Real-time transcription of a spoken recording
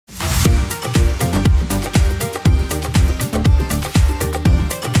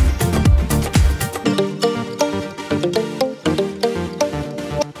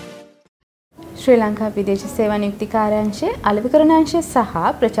ශ්‍රී ලංකා විදේශ සේවා නියුක්ති කාර්යාංශයේ අලෙවිකරණාංශය සහ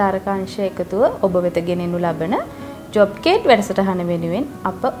ප්‍රචාරකාංශය එකතුව ඔබ වෙත ගෙනෙනු ලබන ජොබ් කේට් වැඩසටහන වෙනුවෙන්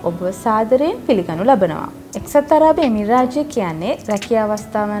අප ඔබව සාදරයෙන් පිළිගනු ලබනවා. එක්සත් අරාබි එමිරාජ්‍ය කියන්නේ රැකියා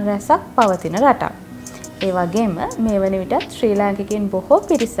අවස්ථාවන් රැසක් පවතින රටක්. ඒ වගේම මේ වන විටත් ශ්‍රී ලාංකිකයන් බොහෝ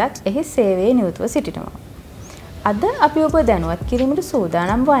පිරිසක් එහි සේවයේ නියුතුව සිටිනවා. අද අපි ඔබ දැනුවත් කිරීමට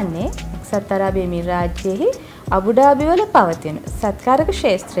සූදානම් වන්නේ එක්සත් අරාබි එමිරාජ්‍යයෙහි අබුඩාබි වල පවතින සත්කාරක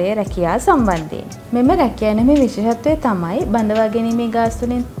ක්ෂේත්‍රයේ රැකියා සම්බන්ධයෙන්. මෙම රැකියා නෙමේ විශේෂත්වය තමයි බඳවා ගැනීමේ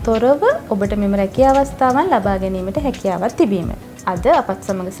ගාස්තුවෙන් තොරව ඔබට මෙම රැකියා අවස්ථාවන් ලබා ගැනීමට හැකියාවක් තිබීම. අද අපත්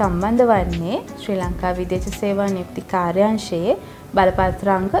සමග සම්බන්ධ වන්නේ ශ්‍රී ලංකා විදේශ සේවා නියුක්ති කාර්යාංශයේ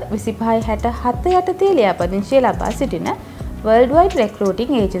බලපත්‍ර අංක 2567 යටතේ ලියාපදිංචිය ලබා සිටින World Wide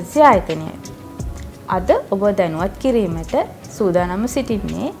Recruiting Agency ආයතනයයි. අද ඔබ දැනුවත් කිරීමට සූදානම්ව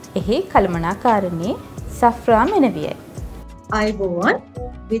සිටින්නේ එහි කළමනාකාරිණී සෆ්රා මෙනවියයි. අයිබෝවන්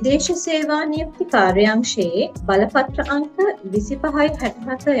විදේශ සේවා නියුක්ති කාර්යාංශයේ බලපත්‍ර අංක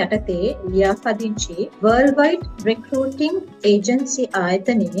 2567 යටතේ ලියාපදිංචි World Wide Recruiting Agency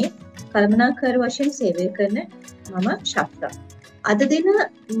ආයතනයේ කළමනාකාර වශයෙන් සේවය කරන මම ශෆ්රා. අද දින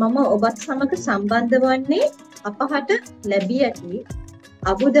මම ඔබත් සමග සම්බන්ධ වන්නේ අපහට ලැබී ඇති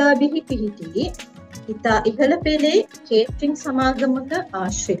අබුදාබිහි පිහිටි ඉතා ඉහළ පෙළේ කේටරිං සමාගමක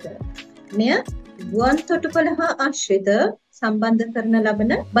ආශ්‍රිත මෙය ගුවන් තොටුපළ හා ආශ්‍රිත සම්බන්ධ කරන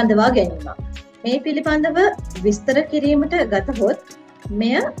ලබන බඳවා ගැනීම. මේ පිළිබඳව විස්තර කිරීමට ගතහොත්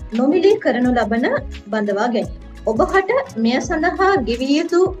මෙය නොමිලේ කරනු ලබන බඳවා ගැනීම. ඔබට මෙය සඳහා ගෙවිය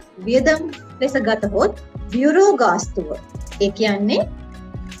යුතු වියදම් ලෙස ගතහොත් බියුරෝ ගාස්තුව. ඒ කියන්නේ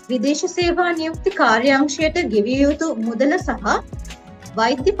විදේශ සේවා නියුක්ති කාර්යාංශයට ගෙවිය යුතු මුදල සහ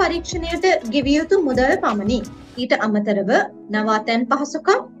වෛද්‍ය පරීක්ෂණයට ගෙවිය යුතු මුදල පමණි. ඊට අමතරව නවාතැන්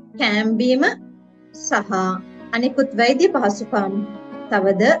පහසුකම්, කෑම්බීම සහ අනෙකුත් වෛද්‍ය පහසුකම්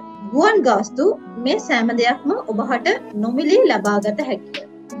තවද ගුවන් ගාස්තු මේ සෑම දෙයක්ම ඔබට නොමිලේ ලබාගත හැකිය.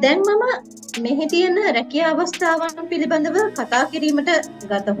 දැන් මම මෙහි තියෙන රැකියා අවස්ථාවන් පිළිබඳව කතා කිරීමට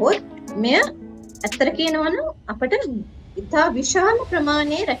ගතහොත් මෙය ඇත්තට කියනවා නම් අපට ඉතා විශාල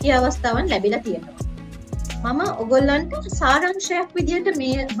ප්‍රමාණයේ රැකියා අවස්ථාවන් ලැබිලා තියෙනවා. මම ඔයගොල්ලන්ට සාරාංශයක් විදිහට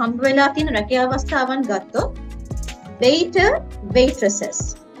මේ හම්බ වෙලා තියෙන රැකියා අවස්ථාවන් ගත්තොත් waiter waitresses,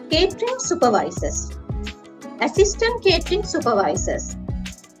 catering supervisors, assistant catering supervisors,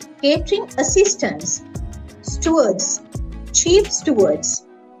 catering assistants, stewards, chief stewards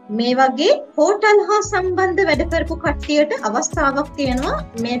මේ වගේ හෝටල් හා සම්බන්ධ වැඩ කරපු කට්ටියට අවස්ථාවක් තියෙනවා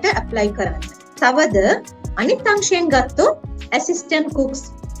මේකට ඇප්ලයි කරන්න. තවද අනිත් අංශයෙන් ගත්තොත් assistant cooks,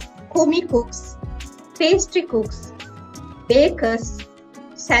 komi cooks, pastry cooks, bakers,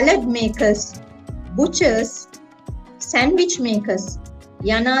 salad makers, butchers, sandwich makers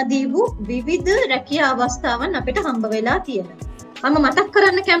යනාදී වූ විවිධ රැකියා අවස්ථාවන් අපිට හම්බ වෙලා තියෙනවා. මම මතක්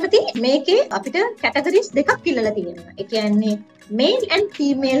කරන්න කැමති මේකේ අපිට කැටගරිස් දෙකක් ඉල්ලලා තියෙනවා. ඒ කියන්නේ male and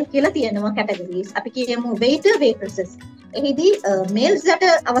female කියලා තියෙනවා කැටගරිස්. අපි කියමු waiter waitresses. එහිදී males ලට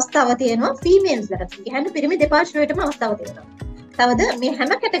අවස්ථාව තියෙනවා, females ලට. කියන්නේ පිරිමි දෙපාර්ශ්වයටම අවස්ථාව තියෙනවා. තවද මේ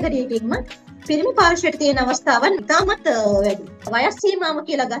හැම කැටගරියකින්ම පිරිමි පාර්ශ්වයට තියෙන අවස්ථාවන් ඉතාමත් වැඩි. වයස් සීමාව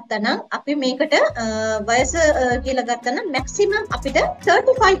කියලා ගත්තනම් අපි මේකට වයස කියලා ගත්තනම් මැක්සිමම් අපිට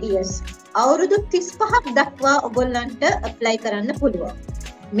 35 years අවුරුදු 35ක් දක්වා ඔයගොල්ලන්ට ඇප්ලයි කරන්න පුළුවන්.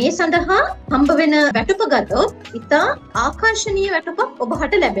 මේ සඳහා හම්බ වෙන වැටුප ගත්තොත් ඉතා ආකර්ශනීය වැටුපක්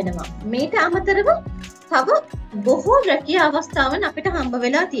ඔබට ලැබෙනවා. මේට අමතරව තව බොහෝ රැකියා අවස්ථාවන් අපිට හම්බ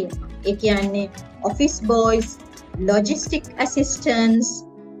වෙලා තියෙනවා. ඒ කියන්නේ office boys, logistic assistants,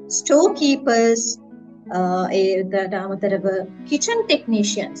 storekeepers, ඒකට අමතරව kitchen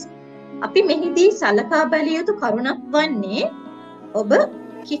technicians. අපි මෙහිදී සලකා බැලිය යුතු කරුණක් වන්නේ ඔබ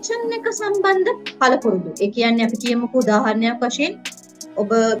kitchen එක සම්බන්ධ පළපුරුදු. ඒ කියන්නේ අපි කියමුකෝ උදාහරණයක් වශයෙන්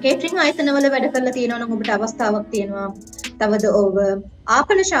ඔබ කේටරිං ආයතනවල වැඩ කරලා තියෙනවා නම් ඔබට අවස්ථාවක් තියෙනවා. තවද ඔබ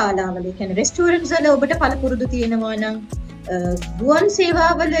ආපන ශාලාවල, ඒ කියන්නේ රෙස්ටුරන්ට්ස් වල ඔබට පළපුරුදු තියෙනවා නම් ගුවන්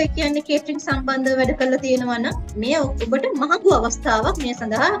සේවාවල කියන්නේ කේටරිං සම්බන්ධව වැඩ කරලා තියෙනවා නම් මේ ඔබට මහඟු අවස්ථාවක් මේ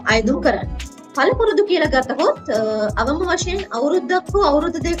සඳහා අයදුම් කරන්න. පළපුරුදු කියලා ගත්තහොත් අවම වශයෙන් අවුරුද්දක් හෝ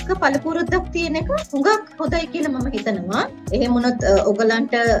අවුරුදු දෙකක පළපුරුද්දක් තියෙන එක හුඟක් හොඳයි කියලා මම හිතනවා. එහෙම වුණොත්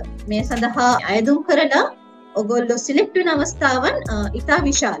ඔයගලන්ට මේ සඳහා අයදුම් කරලා ඔයගොල්ලෝ සිලෙක්ට් වෙන අවස්ථාවන් ඉතා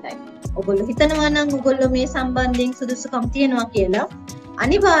විශාලයි. ඔයගොල්ලෝ හිතනවා නම් ඔයගොල්ලෝ මේ සම්බන්ධයෙන් සුදුසුකම් තියෙනවා කියලා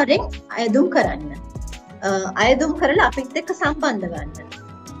අනිවාර්යෙන් අයදුම් කරන්න. අයදුම් කරලා අපිත් එක්ක සම්බන්ධ වෙන්න.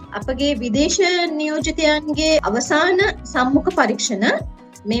 අපගේ විදේශ නියෝජිතයන්ගේ අවසාන සම්මුඛ පරීක්ෂණ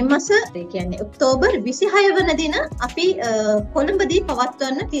මේ මාස ඒ කියන්නේ ඔක්තෝබර් 26 වන දින අපි කොළඹදී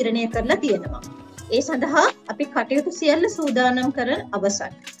පවත්වන්න තීරණය කරලා තියෙනවා. ඒ සඳහා අපි කටයුතු සියල්ල සූදානම් කරන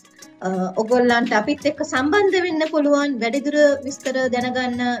අවසන්. ඔගොල්ලන්ට අපිත් එක්ක සම්බන්ධ වෙන්න පුළුවන් වැඩිදුර විස්තර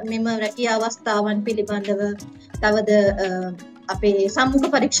දැනගන්න මෙම රැකියා අවස්ථාවන් පිළිබඳව තවද අපේ සම්මුඛ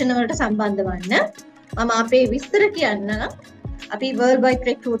පරීක්ෂණ වලට සම්බන්ධ වන්න මම අපේ විස්තර කියන්න අපි World Wide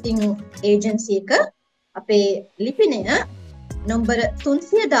Recruiting Agency එක අපේ ලිපිනය නම්බර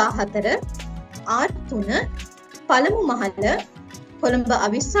 314 R3 පළමු මහල කොළඹ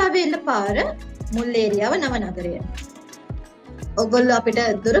අවිස්සාවේල්ල පාර මුල් ඒරියාව නවනගරය. ඔගොල්ලෝ අපිට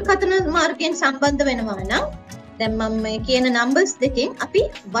දුරකථන මාර්ගයෙන් සම්බන්ධ වෙනවා නම් දැන් මම මේ කියන නම්බර්ස් දෙකෙන් අපි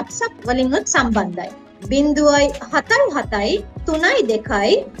WhatsApp වලින්වත් සම්බන්ධයි. 077 32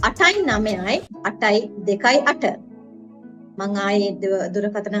 829 828 මම ආයේ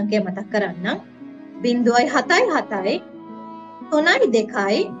දුරකථන අංකය මතක් කරන්නම් 077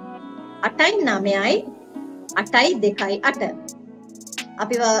 32 829 828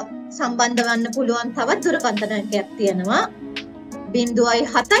 අපිව සම්බන්ධ වන්න පුළුවන් තවත් දුරකථන අංකයක් තියෙනවා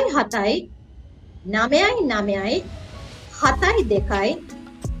 077 999 72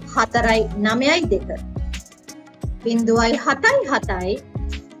 492 077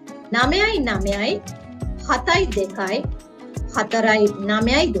 999 72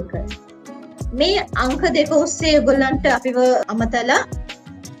 492 මේ අංක දෙක ඔස්සේ ඔයගොල්ලන්ට අපිව අමතලා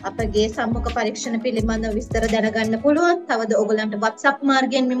අපගේ සම්මුඛ පරීක්ෂණ පිළිබඳව විස්තර දැනගන්න පුළුවන්. තවද ඔයගොල්ලන්ට WhatsApp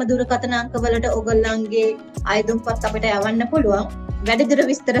මාර්ගයෙන් මෙම දුරකථන අංකවලට ඔයගොල්ලන්ගේ අයදුම්පත් අපිට යවන්න පුළුවන්. වැඩිදුර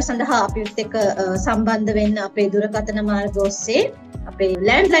විස්තර සඳහා අපිත් එක්ක සම්බන්ධ වෙන්න අපේ දුරකථන මාර්ග ඔස්සේ අපේ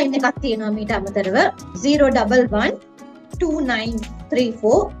ලෑන්ඩ්ලයින් එකක් තියෙනවා මීට අමතරව 011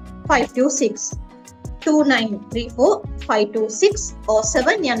 2934 526 2934 526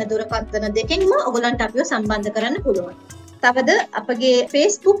 07 යන දුරකථන දෙකෙන්ම ඔයගොල්ලන්ට අපිව සම්බන්ධ කරන්න පුළුවන්. තවද අපගේ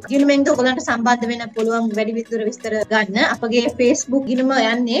Facebook ගිණුමෙන්ද ඔයගොල්ලන්ට සම්බන්ධ වෙන්න පුළුවන් වැඩි විස්තර ගන්න. අපගේ Facebook ගිණුම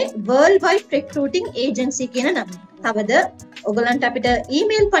යන්නේ World Wide Recruiting Agency කියන නම. තවද ඔයගොල්ලන්ට අපිට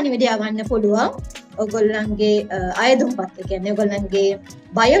ඊමේල් පණිවිඩය යවන්න පුළුවන්. ඔයගොල්ලන්ගේ අයදුම්පත් ඒ කියන්නේ ඔයගොල්ලන්ගේ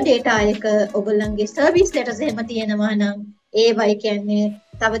බයෝ ඩේටා එක ඔයගොල්ලන්ගේ සර්විස් ලෙටර්ස් එහෙම තියෙනවා නම් ඒවයි කියන්නේ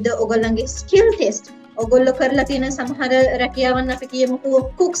තවද ඔයගොල්ලන්ගේ ස්කිල් ටෙස්ට් ඔගොල්ලෝ කරලා තියෙන සමහර රැකියාවන් අපි කියමුකෝ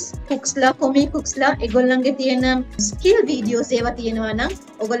කුක්ස්ලා කොමි කුක්ස්ලා ඒගොල්ලන්ගේ තියෙන ස්කිල් වීඩියෝස් ඒවා තියෙනවා නම්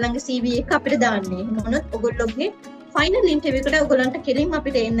ඔයගොල්ලන්ගේ CV එක අපිට දාන්නේ. මොනොත් ඔයගොල්ලෝගේ ෆයිනල් ඉන්ටර්වියු එකට ඔයගොල්ලන්ට කෙලින්ම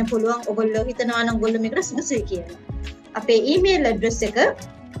අපිට එන්න පුළුවන්. ඔයගොල්ලෝ හිතනවා නම් ඔයගොල්ලෝ මේකට සුදුසුයි කියලා. අපේ ඊමේල් ඇඩ්‍රස් එක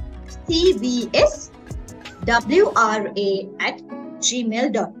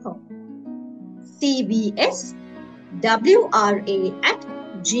cvswra@gmail.com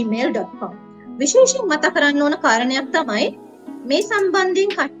cvswra@gmail.com විශේෂයෙන් මතක් කරන්න ඕන කාරණයක් තමයි මේ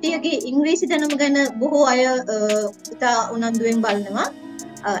සම්බන්ධයෙන් කට්ටියගේ ඉංග්‍රීසි දැනුම ගැන බොහෝ අය ඉතා උනන්දුවෙන් බලනවා.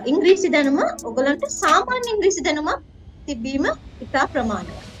 ඉංග්‍රීසි දැනුම ඔයගලන්ට සාමාන්‍ය ඉංග්‍රීසි දැනුමක් තිබීම ඉතා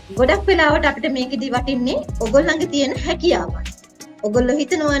ප්‍රමාණවත්. ගොඩක් වෙලාවට අපිට මේකෙදි වටින්නේ ඔයගොල්ලන්ගේ තියෙන හැකියාවන්. ඔයගොල්ලෝ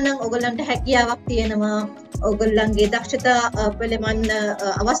හිතනවා නම් ඔයගොල්ලන්ට හැකියාවක් තියෙනවා, ඔයගොල්ලන්ගේ දක්ෂතා පිළිබඳ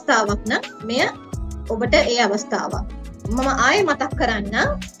අවස්ථාවක් නම් මෙය ඔබට ඒ අවස්ථාවක්. මම ආයෙ මතක් කරන්න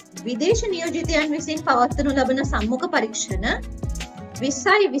විදේශ නියෝජිතයන් විසින් පවත්වනු ලබන සම්මුඛ පරීක්ෂණ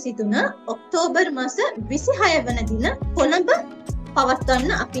 2023 ඔක්තෝබර් මාස 26 වන දින කොළඹ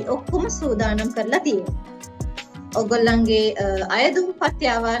පවත්වන්න අපි ඔක්කොම සූදානම් කරලා තියෙනවා. ඔයගොල්ලන්ගේ අයදුම්පත්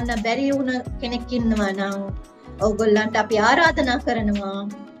යවන්න බැරි වුණ කෙනෙක් ඉන්නවා නම් ඔයගොල්ලන්ට අපි ආරාධනා කරනවා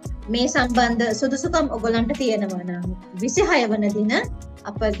මේ සම්බන්ධ සුදුසුකම් ඔයගොල්ලන්ට තියෙනවා නම් 26 වන දින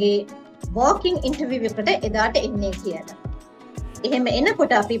අපගේ walking interview එකට එදාට එන්නේ කියලා. එහෙම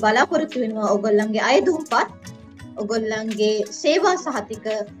එනකොට අපි බලාපොරොත්තු වෙනවා ඔයගොල්ලන්ගේ අයදුම්පත් ඔයගොල්ලන්ගේ සේවා සහතික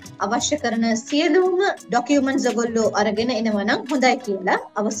අවශ්‍ය කරන සියලුම ඩොකියුමන්ට්ස් ඔයගොල්ලෝ අරගෙන එනවා නම් හොඳයි කියලා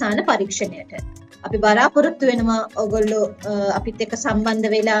අවසාන පරීක්ෂණයට. අපි බලාපොරොත්තු වෙනවා ඔයගොල්ලෝ අපිත් එක්ක සම්බන්ධ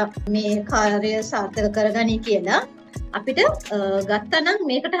වෙලා මේ කාර්යය සාර්ථක කරගනි කියලා. අපිට ගත්තනම්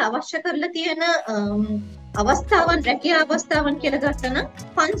මේකට අවශ්‍ය කරලා තියෙන අවස්ථාවන් රැකියා අවස්ථාවන් කියලා ගත්තනම්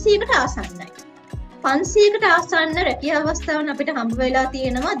 500කට ආසන්නයි. 500කට ආසන්න රැකියා අවස්ථාවන් අපිට හම්බ වෙලා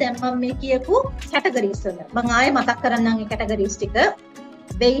තියෙනවා. දැන් මම මේ කියපු කැටගරිස් වල. මම ආයෙ මතක් කරන්නම් මේ කැටගරිස් ටික.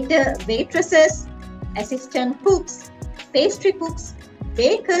 waiter, waitresses, assistant cooks, pastry cooks,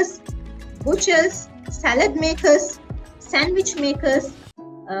 bakers, butchers, salad makers, sandwich makers,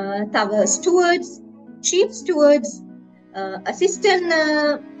 තව stewards, chief stewards, assistant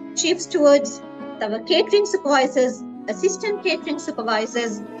chief stewards, තව catering supervisors, assistant catering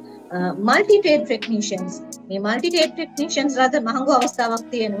supervisors, multi-trade technicians. මේ multi-trade technicians රාද මහඟු අවස්ථාවක්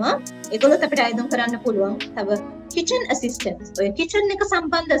තියෙනවා. ඒගොල්ලොත් අපිට ආයුධම් කරන්න පුළුවන්. තව kitchen assistants. ඔය kitchen එක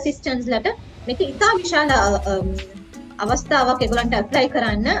සම්බන්ධ assistants ලට මේක ඉතා විශාල අවස්ථාවක් ඒගොල්ලන්ට ඇප්ලයි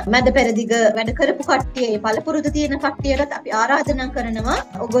කරන්න මැද පෙරදිග වැඩ කරපු කට්ටිය පළපුරුදු තියෙන කට්ටියටත් අපි ආරාධනා කරනවා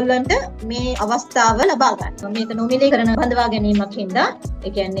ඔයගොල්ලන්ට මේ අවස්ථාව ලබා ගන්න. මේක නොමිලේකරණ බඳවා ගැනීමක් හින්දා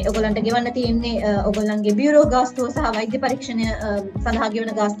ඒ කියන්නේ ඔයගොල්ලන්ට ගෙවන්න තියෙන්නේ ඔයගොල්ලන්ගේ බියුරෝ ගාස්තුව සහ වෛද්‍ය පරීක්ෂණ සඳහා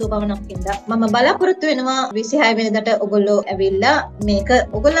ගෙවන ගාස්තුව පමණක් හින්දා මම බලාපොරොත්තු වෙනවා 26 වෙනිදාට ඔයගොල්ලෝ ඇවිල්ලා මේක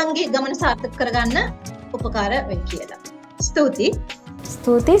ඔයගොල්ලන්ගේ ගමන සාර්ථක කරගන්න උපකාර වෙයි කියලා.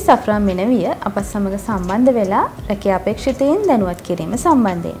 ස්තුතියි සෆ්රාන් මෙනවිය අප සමග සම්බන්ධ වෙලා රැකියා අපේක්ෂිතයින් දැනුවත් කිරීම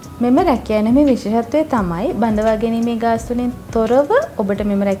සම්බන්ධයෙන්. මෙම රැකියා නෙමේ විශේෂත්වය තමයි බඳවා ගැනීමේ ගාස්තුලින් තොරව ඔබට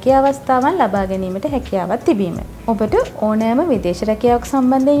මෙම රැකියා අවස්ථාවන් ලබා ගැනීමට හැකියාවක් තිබීම. ඔබට ඕනෑම විදේශ රැකියාවක්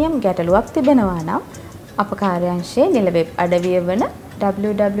සම්බන්ධයෙන් යම් ගැටලුවක් තිබෙනවා නම් අප කාර්යාංශයේ නිල වෙබ් අඩවිය වන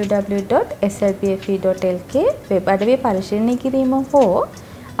www.slbfe.lk වෙබ් අඩවිය පරිශීලනය කිරීම හෝ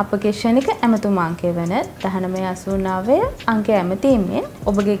අපගේ ක්ෂණික ඇමතුම් අංකය වන 1989 අංකය ඇමතීමෙන්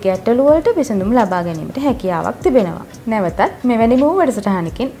ඔබගේ ගැටලු වලට විසඳුම් ලබා ගැනීමට හැකියාවක් තිබෙනවා. නැවතත් මෙවැනි වූ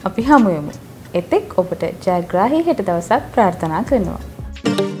වැඩසටහනකින් අපි හමු වෙමු. එතෙක් ඔබට ජයග්‍රාහී හෙට දවසක් ප්‍රාර්ථනා කරනවා.